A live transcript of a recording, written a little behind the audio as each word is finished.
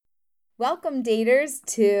Welcome, daters,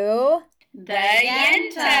 to The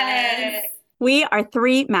Yentas. We are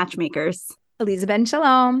three matchmakers. Elisa Ben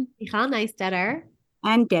Shalom. Michal Neistetter.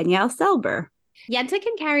 And Danielle Selber. Yenta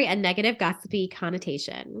can carry a negative gossipy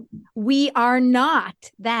connotation. We are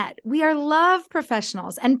not that. We are love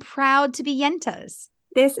professionals and proud to be Yentas.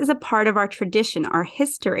 This is a part of our tradition, our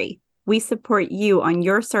history. We support you on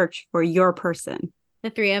your search for your person. The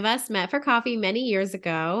three of us met for coffee many years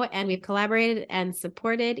ago, and we've collaborated and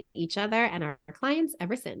supported each other and our clients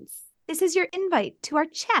ever since. This is your invite to our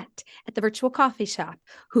chat at the virtual coffee shop.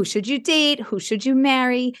 Who should you date? Who should you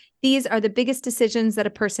marry? These are the biggest decisions that a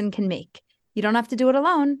person can make. You don't have to do it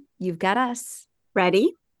alone. You've got us.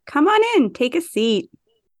 Ready? Come on in. Take a seat.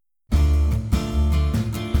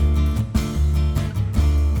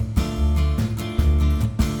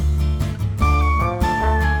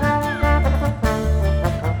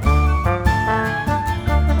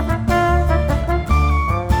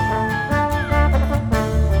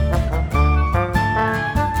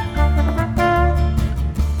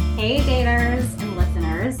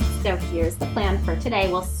 So here's the plan for today.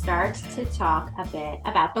 We'll start to talk a bit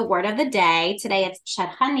about the word of the day. Today it's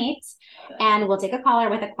shadchanit, and we'll take a caller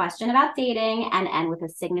with a question about dating and end with a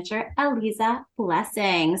signature Elisa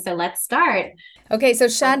blessing. So let's start. Okay, so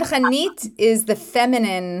shadchanit is the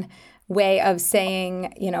feminine way of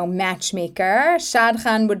saying, matchmaker.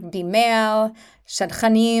 Shadchan would be male.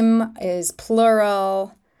 Shadchanim is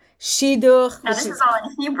plural. Shidduch. Now, this is all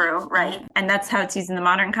in Hebrew, right? And that's how it's used in the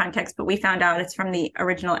modern context, but we found out it's from the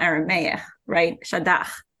original Aramaic, right?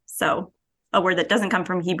 Shadach. So a word that doesn't come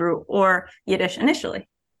from Hebrew or Yiddish initially.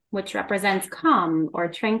 Which represents calm or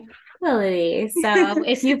tranquility. So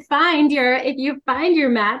if you find your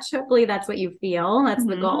match, hopefully that's what you feel. That's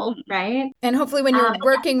the goal, right? And hopefully when you're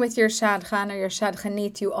working with your shadchan or your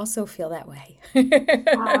shadchanit, you also feel that way.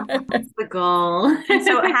 That's the goal.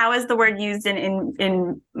 So how is the word used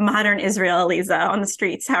in modern Israel, Elisa, on the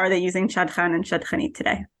streets? How are they using shadchan and shadchanit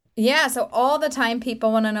today? Yeah, so all the time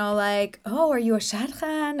people want to know, like, oh, are you a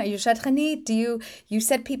shadchan? Are you shadchanit? Do you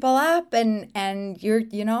set people up and you're,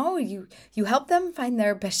 you help them find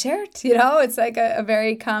their beshert? It's like a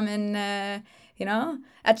very common, at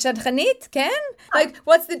shadchanit, Ken? Like,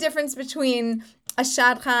 what's the difference between a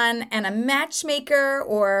shadchan and a matchmaker?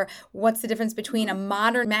 Or what's the difference between a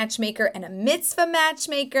modern matchmaker and a mitzvah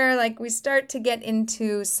matchmaker? Like, we start to get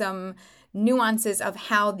into some nuances of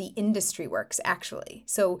how the industry works, actually.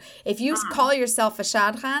 So if you call yourself a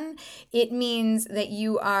shadchan, it means that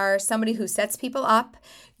you are somebody who sets people up.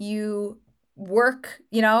 You work,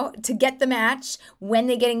 to get the match. When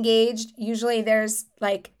they get engaged, usually there's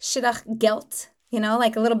like shidduch gelt,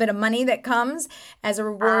 like a little bit of money that comes as a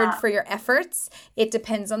reward for your efforts. It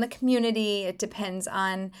depends on the community. It depends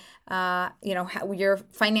on, how your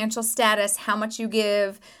financial status, how much you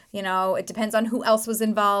give. It depends on who else was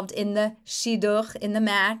involved in the shidduch, in the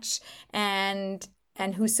match, and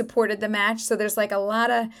who supported the match. So there's like a lot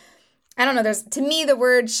of, I don't know, to me, the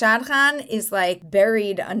word shadchan is like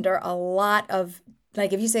buried under a lot of,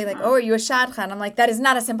 like, if you say like, oh, are you a shadchan? I'm like, that is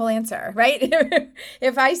not a simple answer, right?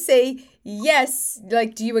 If I say yes,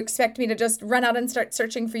 like, do you expect me to just run out and start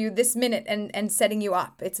searching for you this minute and setting you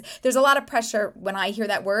up? There's a lot of pressure when I hear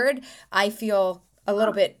that word. I feel a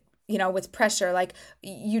little bit, with pressure, like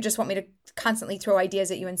you just want me to constantly throw ideas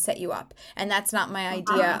at you and set you up. And that's not my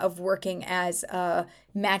idea of working as a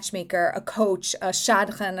matchmaker, a coach, a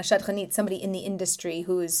shadchan, a shadchanit, somebody in the industry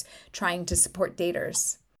who's trying to support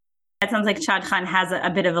daters. It sounds like shadchan has a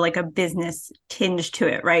bit of a business tinge to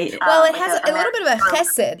it, right? Well, it has a little bit of a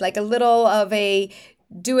chesed, like a little of a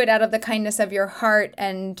do it out of the kindness of your heart,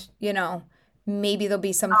 and, maybe there'll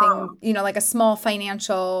be something, like a small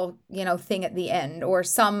financial, thing at the end, or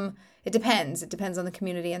it depends. It depends on the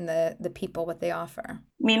community and the people, what they offer.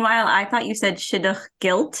 Meanwhile, I thought you said shidduch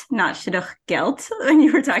guilt, not shidduch gelt, when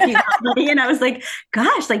you were talking about money. And I was like,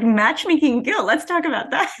 gosh, like matchmaking guilt. Let's talk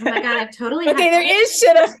about that. Oh my God, I've totally Okay, there is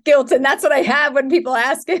shidduch guilt, and that's what I have when people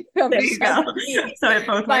ask it. There you go. So it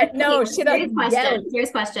both But no, shidduch guilt. Here's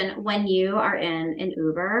a question. When you are in an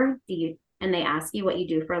Uber, and they ask you what you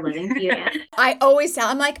do for a living, do you answer? I always tell,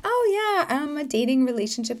 I'm like, oh yeah, I'm a dating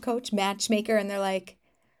relationship coach, matchmaker. And they're like,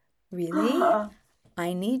 really?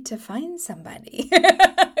 I need to find somebody.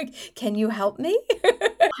 Can you help me?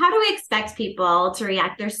 how do we expect people to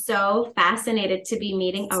react? They're so fascinated to be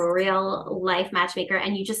meeting a real life matchmaker,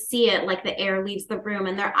 and you just see it, like the air leaves the room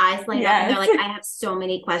and their eyes light up and they're like, I have so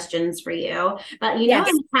many questions for you. But an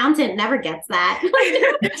accountant never gets that. And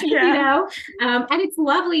it's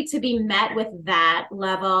lovely to be met with that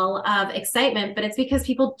level of excitement, but it's because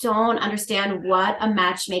people don't understand what a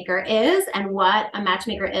matchmaker is and what a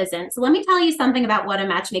matchmaker isn't. So let me tell you something about what a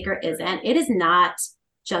matchmaker isn't. It is not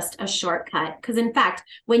just a shortcut. Because in fact,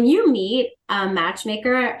 when you meet a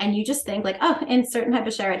matchmaker and you just think like, oh, insert my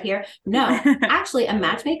bashert here. No, actually a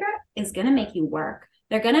matchmaker is going to make you work.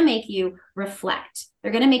 They're going to make you reflect.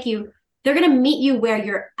 They're going to meet you where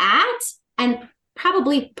you're at and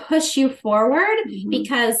probably push you forward,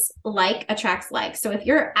 because like attracts like. So if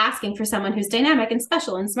you're asking for someone who's dynamic and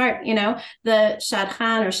special and smart, the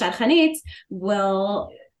shadchan or shadchanit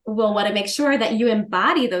will want to make sure that you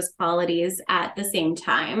embody those qualities at the same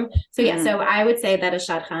time. So so I would say that a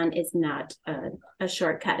shadchan is not a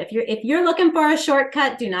shortcut. If you're looking for a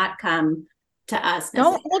shortcut, do not come to us.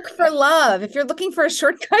 Don't look for love. If you're looking for a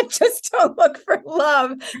shortcut, just don't look for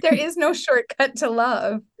love. There is no shortcut to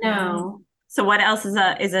love. No. So what else is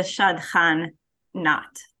a shadchan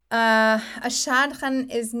not? A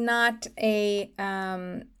shadchan is not a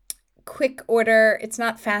quick order. It's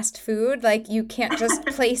not fast food. Like, you can't just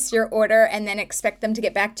place your order and then expect them to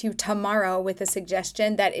get back to you tomorrow with a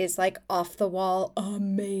suggestion that is like off the wall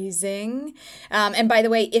amazing. And by the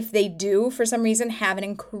way, if they do for some reason have an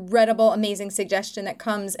incredible, amazing suggestion that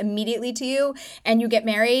comes immediately to you and you get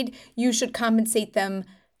married, you should compensate them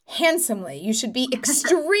handsomely. You should be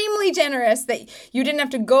extremely generous that you didn't have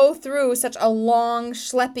to go through such a long,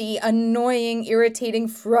 schleppy, annoying, irritating,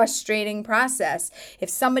 frustrating process. If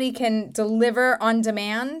somebody can deliver on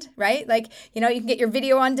demand, right? Like, you can get your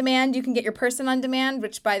video on demand, you can get your person on demand,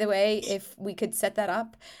 which, by the way, if we could set that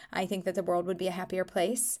up, I think that the world would be a happier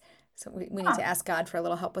place. So we need to ask God for a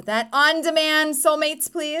little help with that. On demand,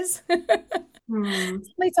 soulmates, please.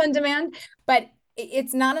 Soulmates on demand. But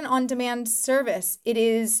it's not an on-demand service. It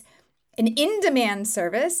is an in-demand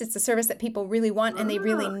service. It's a service that people really want and they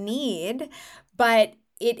really need, but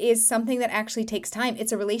it is something that actually takes time.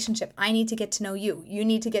 It's a relationship. I need to get to know you. You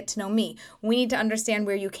need to get to know me. We need to understand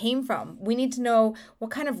where you came from. We need to know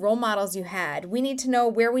what kind of role models you had. We need to know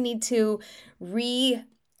where we need to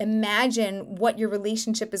imagine what your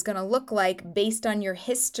relationship is going to look like based on your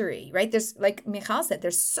history, right? There's, like Michal said,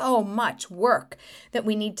 there's so much work that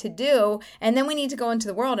we need to do. And then we need to go into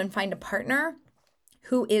the world and find a partner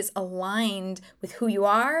who is aligned with who you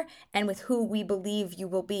are and with who we believe you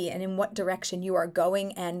will be and in what direction you are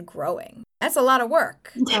going and growing. That's a lot of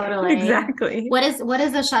work. Totally. Exactly. What is a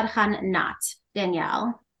shadchan not,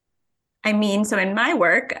 Danielle? I mean, so in my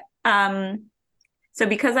work, so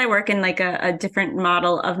because I work in like a different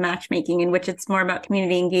model of matchmaking in which it's more about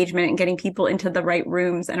community engagement and getting people into the right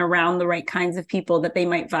rooms and around the right kinds of people that they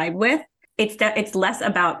might vibe with, it's less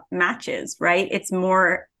about matches, right? It's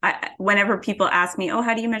more, whenever people ask me, oh,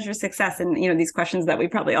 how do you measure success? And, these questions that we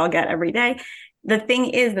probably all get every day. The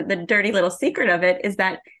thing is that the dirty little secret of it is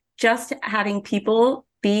that just having people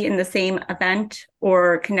be in the same event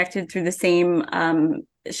or connected through the same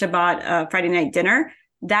Shabbat Friday night dinner,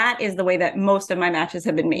 that is the way that most of my matches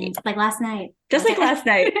have been made. Like last night. Just like last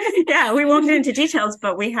night. Yeah, we won't get into details,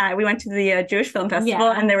 but we went to the Jewish Film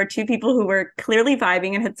Festival and there were two people who were clearly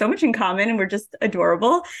vibing and had so much in common and were just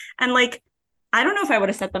adorable. And like, I don't know if I would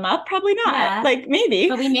have set them up. Probably not. Yeah. Like maybe.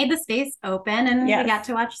 But we made the space open and we got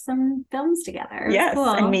to watch some films together. Yes, cool.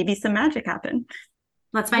 And maybe some magic happened.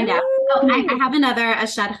 Let's find out. Oh, I have another. A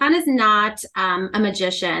shadchan is not a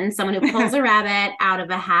magician, someone who pulls a rabbit out of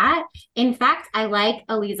a hat. In fact, I like,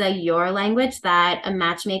 Eliza, your language that a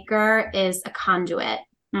matchmaker is a conduit.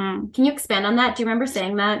 Can you expand on that? Do you remember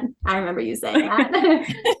saying that? I remember you saying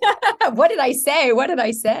that. What did I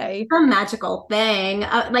say? Some magical thing.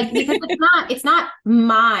 Because it's not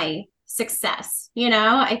my success.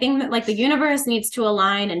 I think that like the universe needs to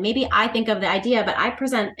align, and maybe I think of the idea, but I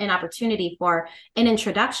present an opportunity for an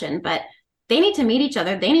introduction, but they need to meet each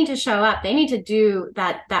other. They need to show up. They need to do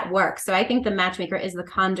that work. So I think the matchmaker is the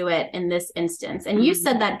conduit in this instance. And you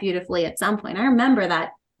said that beautifully at some point. I remember that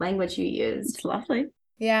language you used. It's lovely.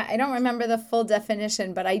 Yeah, I don't remember the full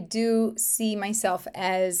definition, but I do see myself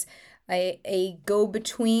as a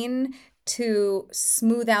go-between to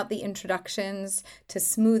smooth out the introductions, to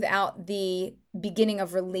smooth out the beginning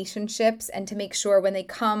of relationships, and to make sure when they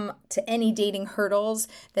come to any dating hurdles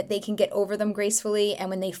that they can get over them gracefully, and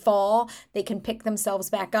when they fall they can pick themselves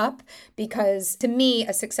back up. Because to me,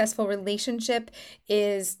 a successful relationship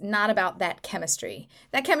is not about that chemistry.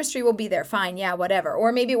 That chemistry will be there, fine, yeah, whatever,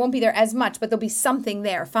 or maybe it won't be there as much, but there'll be something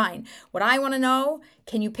there, fine. What I want to know,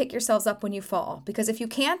 can you pick yourselves up when you fall? Because if you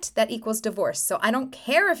can't, that equals divorce. So I don't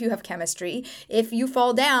care if you have chemistry if you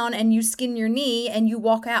fall down and you skin your knee and you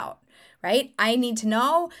walk out. Right? I need to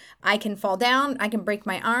know I can fall down, I can break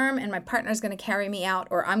my arm, and my partner's going to carry me out,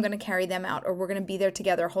 or I'm going to carry them out, or we're going to be there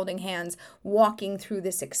together holding hands, walking through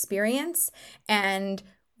this experience. And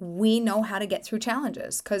we know how to get through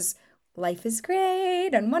challenges, because life is great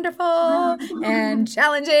and wonderful and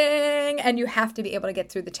challenging, and you have to be able to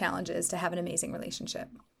get through the challenges to have an amazing relationship.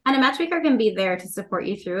 And a matchmaker can be there to support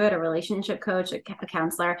you through it, a relationship coach, a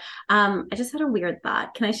counselor. I just had a weird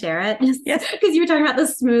thought. Can I share it? Yes. Because you were talking about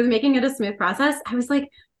making it a smooth process. I was like,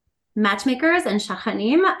 matchmakers and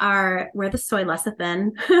shadchanim we're the soy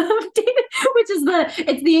lecithin, which is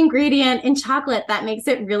it's the ingredient in chocolate that makes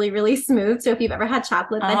it really, really smooth. So if you've ever had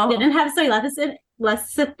chocolate that didn't have soy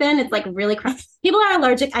lecithin, it's like really crunchy. People are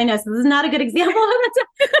allergic. I know, so this is not a good example.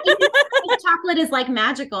 Chocolate is like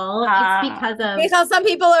magical. It's because of Michal, some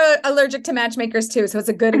people are allergic to matchmakers too, so it's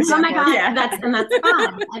a good example. Oh my God, yeah. That's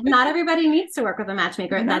fine. Not everybody needs to work with a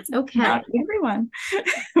matchmaker. That's okay. Not everyone.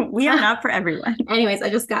 We are not for everyone. Anyways, I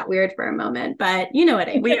just got weird for a moment, but you know what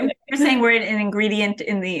I mean. You're saying we're an ingredient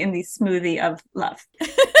in the smoothie of love.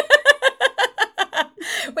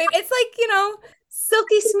 Wait, it's like,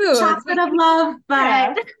 silky smooth. Chocolate of love, but...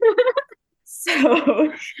 Yeah.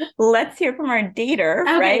 So let's hear from our dater,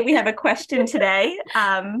 okay. Right? We have a question today.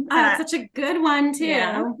 Such a good one, too.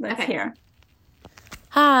 Yeah, let's hear.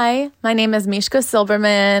 Hi, my name is Mishka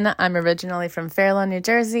Silberman. I'm originally from Fair Lawn, New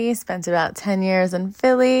Jersey, spent about 10 years in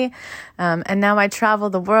Philly, and now I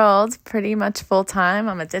travel the world pretty much full time.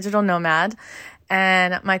 I'm a digital nomad.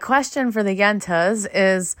 And my question for the Yentas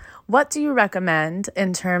is, what do you recommend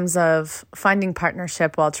in terms of finding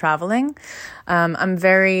partnership while traveling? I'm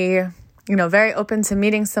very open to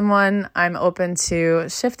meeting someone. I'm open to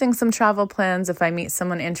shifting some travel plans if I meet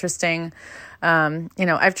someone interesting.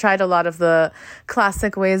 I've tried a lot of the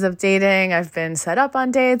classic ways of dating. I've been set up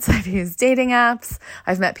on dates. I've used dating apps.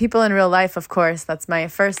 I've met people in real life, of course. That's my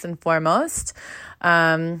first and foremost.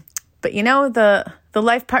 But the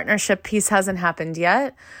life partnership piece hasn't happened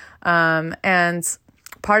yet. And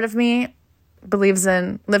part of me believes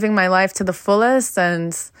in living my life to the fullest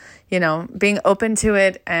and, being open to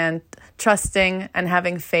it and trusting and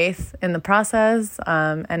having faith in the process,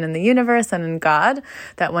 and in the universe and in God,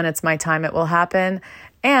 that when it's my time, it will happen.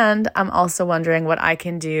 And I'm also wondering what I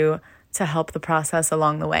can do to help the process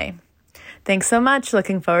along the way. Thanks so much.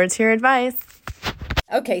 Looking forward to your advice.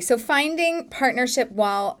 Okay, so finding partnership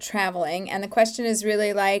while traveling. And the question is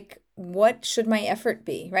really like, what should my effort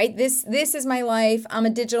be, right? This is my life. I'm a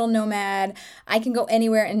digital nomad. I can go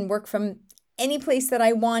anywhere and work from any place that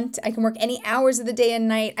I want. I can work any hours of the day and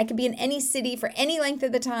night. I can be in any city for any length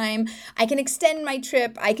of the time. I can extend my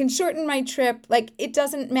trip. I can shorten my trip. Like, it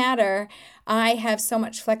doesn't matter. I have so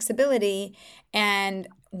much flexibility. And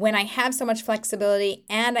when I have so much flexibility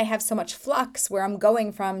and I have so much flux where I'm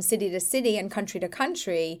going from city to city and country to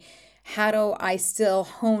country, how do I still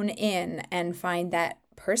hone in and find that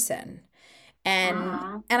person?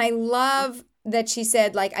 And I love that she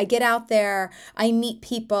said, like, I get out there, I meet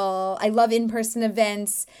people, I love in-person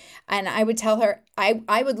events. And I would tell her,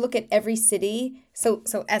 I would look at every city. So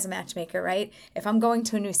as a matchmaker, right? If I'm going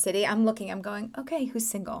to a new city, I'm going, okay, who's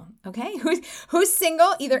single? Okay, who's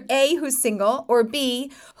single? Either A, who's single, or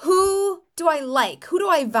B, who do I like? Who do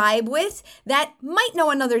I vibe with that might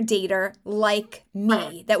know another dater like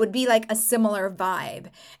me, that would be like a similar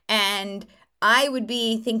vibe? And I would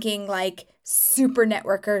be thinking like, super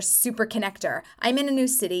networker, super connector. I'm in a new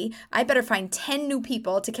city. I better find 10 new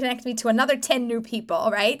people to connect me to another 10 new people,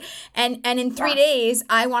 right? And in 3 days,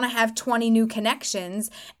 I want to have 20 new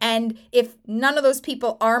connections. And if none of those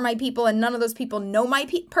people are my people and none of those people know my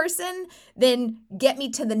person, then get me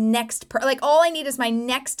to the next like, all I need is my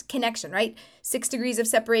next connection, right? 6 degrees of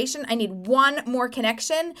separation. I need one more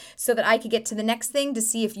connection so that I could get to the next thing to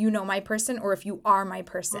see if you know my person or if you are my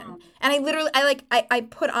person. And I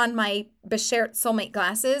put on my Beshert soulmate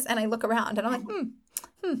glasses and I look around and I'm like,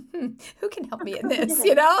 who can help me in this?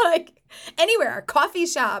 Like anywhere, coffee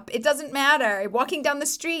shop, it doesn't matter. Walking down the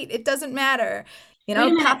street, it doesn't matter.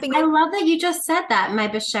 Popping in. I love that you just said that. My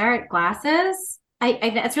Beshert glasses.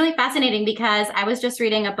 It's really fascinating because I was just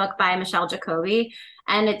reading a book by Michelle Jacoby,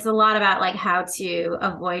 and it's a lot about like how to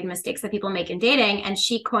avoid mistakes that people make in dating. And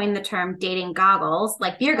she coined the term dating goggles,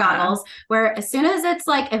 like beer goggles, where as soon as it's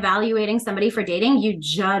like evaluating somebody for dating, you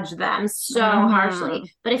judge them so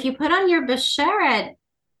harshly. But if you put on your Basheret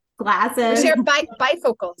glasses,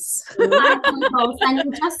 bifocals, and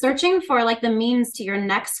you're just searching for like the means to your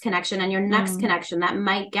next connection and your next connection that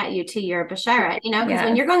might get you to your Basheret, you know, because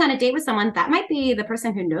when you're going on a date with someone, that might be the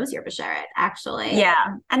person who knows your Basheret, actually.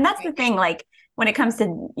 Yeah. And that's the thing, like when it comes to,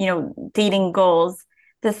 you know, dating goals,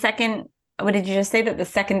 the second, what did you just say, that the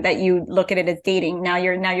second that you look at it as dating, now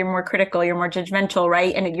you're more critical, you're more judgmental,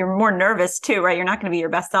 right? And you're more nervous too, right? You're not going to be your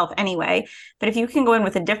best self anyway. But if you can go in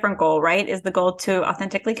with a different goal, right? Is the goal to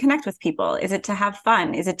authentically connect with people? Is it to have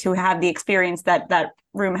fun? Is it to have the experience that that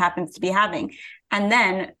room happens to be having? And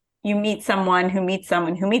then you meet someone who meets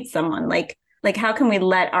someone who meets someone. Like how can we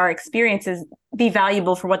let our experiences be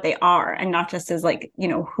valuable for what they are and not just as like, you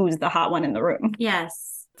know, who's the hot one in the room? Yes.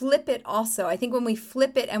 Flip it also. I think when we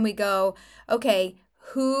flip it and we go, okay,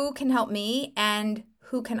 who can help me and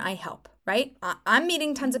who can I help, right? I'm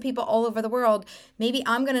meeting tons of people all over the world. Maybe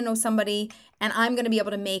I'm going to know somebody and I'm going to be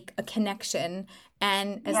able to make a connection.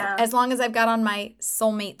 And as long as I've got on my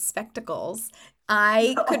soulmate spectacles,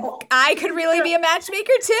 I could really be a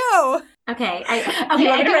matchmaker too. Okay. I do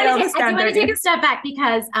want to take a step back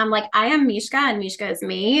because like I am Mishka and Mishka is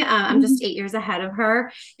me. I'm just 8 years ahead of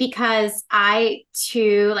her because I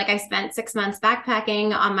too, like I spent 6 months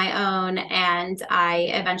backpacking on my own, and I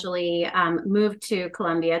eventually moved to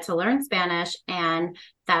Colombia to learn Spanish, and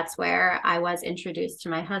that's where I was introduced to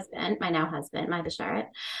my husband, my now husband, my Basharat.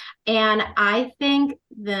 And I think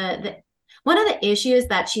the one of the issues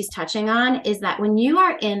that she's touching on is that when you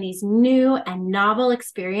are in these new and novel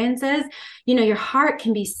experiences, you know, your heart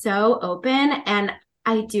can be so open. And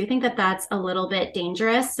I do think that that's a little bit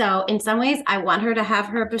dangerous. So in some ways, I want her to have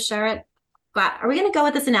her Basharat. But are we going to go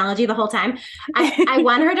with this analogy the whole time? I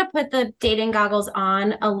want her to put the dating goggles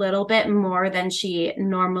on a little bit more than she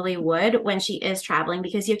normally would when she is traveling,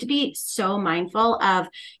 because you have to be so mindful of,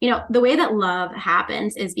 you know, the way that love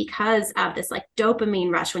happens is because of this like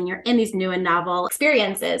dopamine rush when you're in these new and novel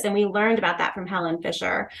experiences. And we learned about that from Helen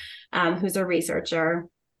Fisher, who's a researcher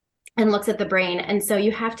and looks at the brain. And so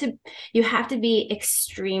you have to be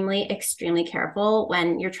extremely, extremely careful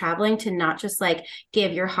when you're traveling to not just like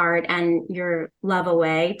give your heart and your love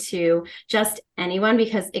away to just anyone,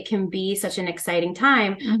 because it can be such an exciting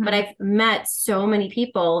time. But I've met so many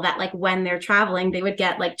people that like when they're traveling, they would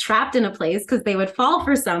get like trapped in a place because they would fall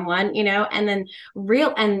for someone, you know, and then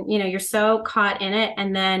you know, you're so caught in it.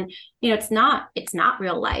 And then, you know, it's not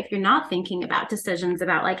real life. You're not thinking about decisions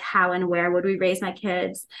about like how and where would we raise my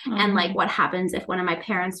kids and like what happens if one of my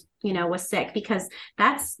parents, you know, was sick, because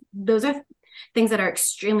those are things that are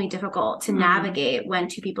extremely difficult to navigate when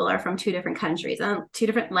two people are from two different countries and two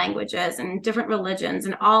different languages and different religions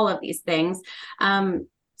and all of these things.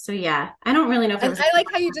 So yeah, I don't really know if I like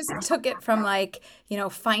how you just took it from like, you know,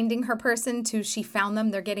 finding her person to she found them,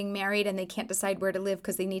 they're getting married and they can't decide where to live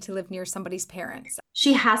because they need to live near somebody's parents.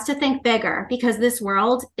 She has to think bigger because this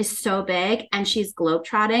world is so big and she's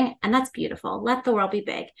globetrotting, and that's beautiful. Let the world be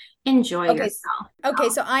big. Enjoy yourself. Okay,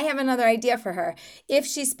 so I have another idea for her. If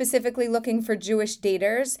she's specifically looking for Jewish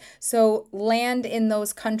daters, so land in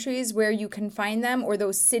those countries where you can find them, or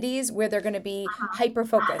those cities where they're going to be hyper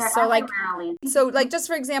focused. So like just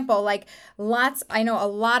for example, like I know a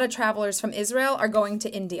lot of travelers from Israel are going to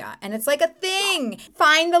India, and it's like a thing.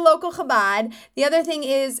 Find the local Chabad. The other thing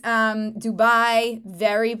is Dubai,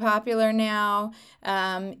 very popular now.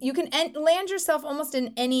 You can land yourself almost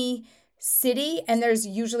in any city, and there's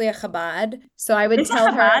usually a Chabad. So I would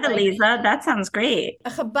tell her, Eliza, that sounds great.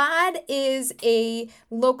 A Chabad is a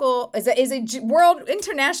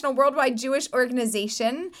international, worldwide Jewish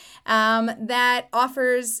organization that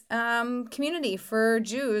offers community for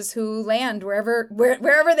Jews who land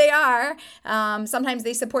wherever they are. Sometimes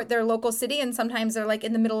they support their local city, and sometimes they're like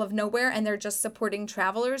in the middle of nowhere, and they're just supporting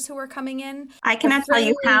travelers who are coming in. I cannot tell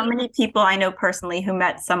you how many people I know personally who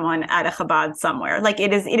met someone at a Chabad somewhere. Like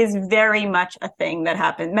it is very much a thing that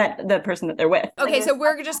happened. Met the person that they're with. Okay, so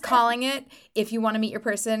we're just calling it, if you want to meet your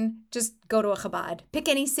person, just go to a Chabad. Pick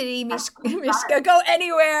any city, Mishka, go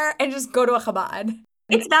anywhere and just go to a Chabad.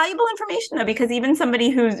 It's valuable information though, because even somebody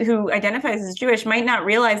who identifies as Jewish might not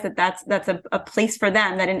realize that that's a place for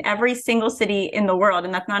them, that in every single city in the world,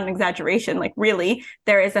 and that's not an exaggeration, like really,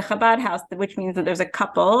 there is a Chabad house, which means that there's a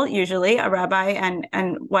couple, usually a rabbi and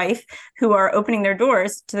wife, who are opening their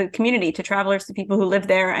doors to the community, to travelers, to people who live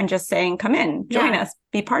there, and just saying, come in, join us,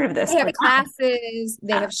 be part of this. They have classes,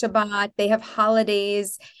 they have Shabbat, they have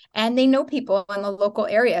holidays. and they know people in the local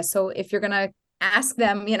area. So if you're going to ask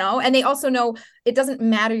them, and they also know it doesn't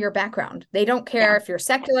matter your background. They don't care if you're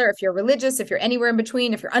secular, if you're religious, if you're anywhere in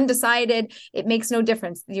between, if you're undecided, it makes no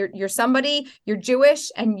difference. You're somebody, you're Jewish,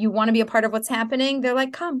 and you want to be a part of what's happening. They're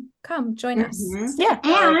like, come, join us. Yeah.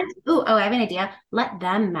 And, I have an idea. Let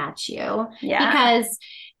them match you. Yeah.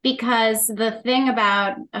 Because the thing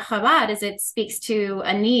about Chabad is it speaks to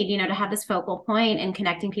a need, to have this focal point and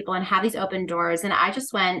connecting people and have these open doors. And I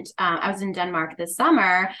just went, I was in Denmark this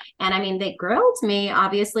summer, and I mean, they grilled me,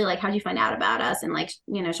 obviously, like, how'd you find out about us? And like,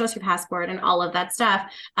 show us your passport and all of that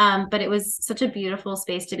stuff. But it was such a beautiful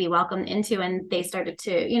space to be welcomed into. And they started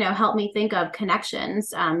to, help me think of connections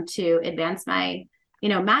to advance my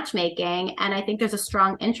matchmaking. And I think there's a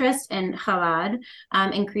strong interest in Chabad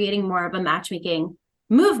in creating more of a matchmaking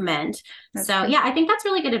movement. I think that's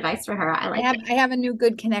really good advice for her. I have a new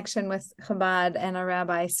good connection with Chabad and a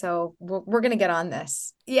rabbi, so we're going to get on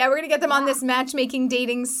this. Yeah, we're going to get them on this matchmaking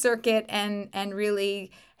dating circuit and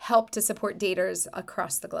really help to support daters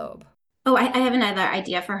across the globe. Oh, I have another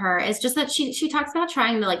idea for her. It's just that she talks about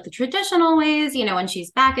trying the traditional ways, when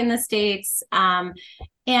she's back in the States. And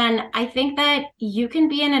I think that you can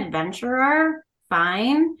be an adventurer,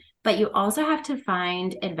 fine, but you also have to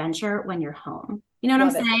find adventure when you're home. You know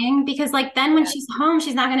what I'm saying? Because then when she's home,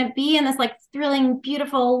 she's not going to be in this thrilling,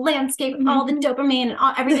 beautiful landscape, all the dopamine and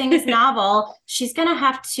everything is novel. She's going to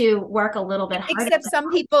have to work a little bit harder. Except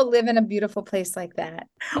some people live in a beautiful place like that.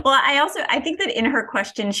 Well, I think that in her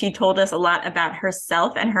question, she told us a lot about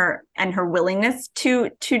herself and her willingness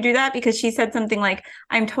to do that, because she said something like,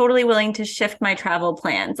 I'm totally willing to shift my travel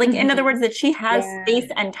plans. Like, in other words, that she has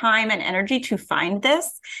space and time and energy to find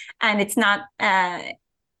this. And it's not,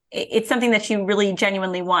 it's something that she really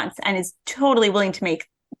genuinely wants and is totally willing to make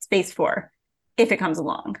space for if it comes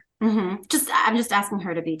along. I'm just asking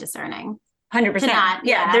her to be discerning. 100%.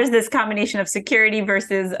 There's this combination of security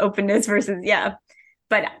versus openness versus,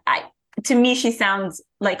 But to me, she sounds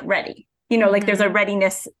like ready. Like there's a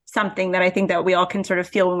readiness, something that I think that we all can sort of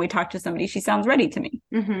feel when we talk to somebody. She sounds ready to me.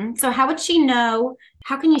 So how would she know?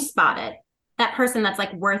 How can you spot it? That person that's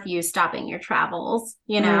worth you stopping your travels,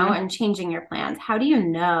 and changing your plans. How do you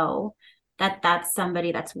know that that's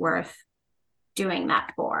somebody that's worth doing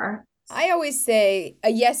that for? I always say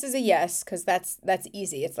a yes is a yes, because that's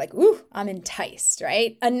easy. It's like, ooh, I'm enticed,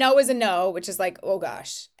 right? A no is a no, which is like, oh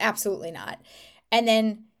gosh, absolutely not. And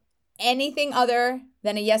then anything other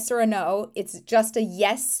than a yes or a no, it's just a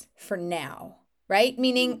yes for now, right?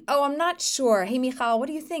 Meaning, oh, I'm not sure. Hey, Michal, what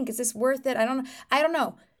do you think? Is this worth it? I don't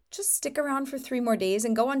know. Just stick around for 3 more days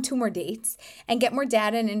and go on 2 more dates and get more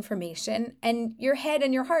data and information. And your head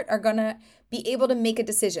and your heart are going to be able to make a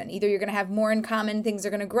decision. Either you're going to have more in common, things are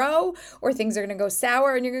going to grow, or things are going to go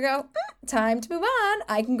sour and you're going to go, time to move on.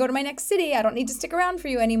 I can go to my next city. I don't need to stick around for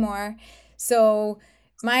you anymore. So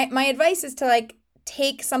my advice is to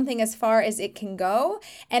take something as far as it can go.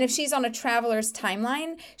 And if she's on a traveler's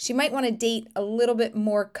timeline, she might want to date a little bit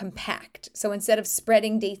more compact. So instead of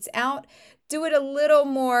spreading dates out, do it a little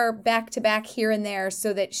more back to back here and there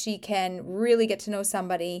so that she can really get to know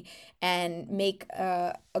somebody and make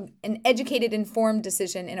an educated, informed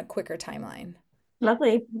decision in a quicker timeline.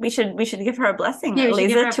 Lovely. We should give her a blessing,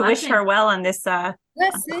 Eliza, to wish her well on this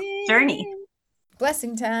journey.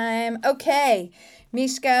 Blessing time. Okay.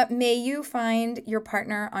 Mishka, may you find your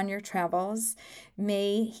partner on your travels.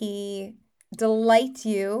 May he delight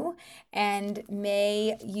you, and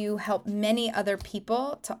may you help many other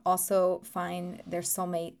people to also find their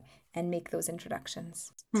soulmate and make those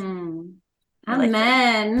introductions.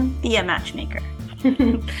 Amen. Be a matchmaker.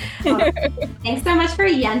 Thanks so much for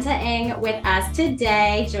yenta-ing with us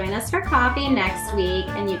today. Join us for coffee next week,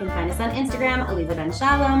 and you can find us on Instagram, Eliza Ben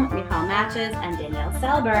Shalom, Michal Matches, and Danielle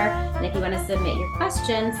Selber. And if you want to submit your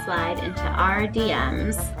questions, slide into our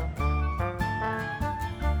DMs.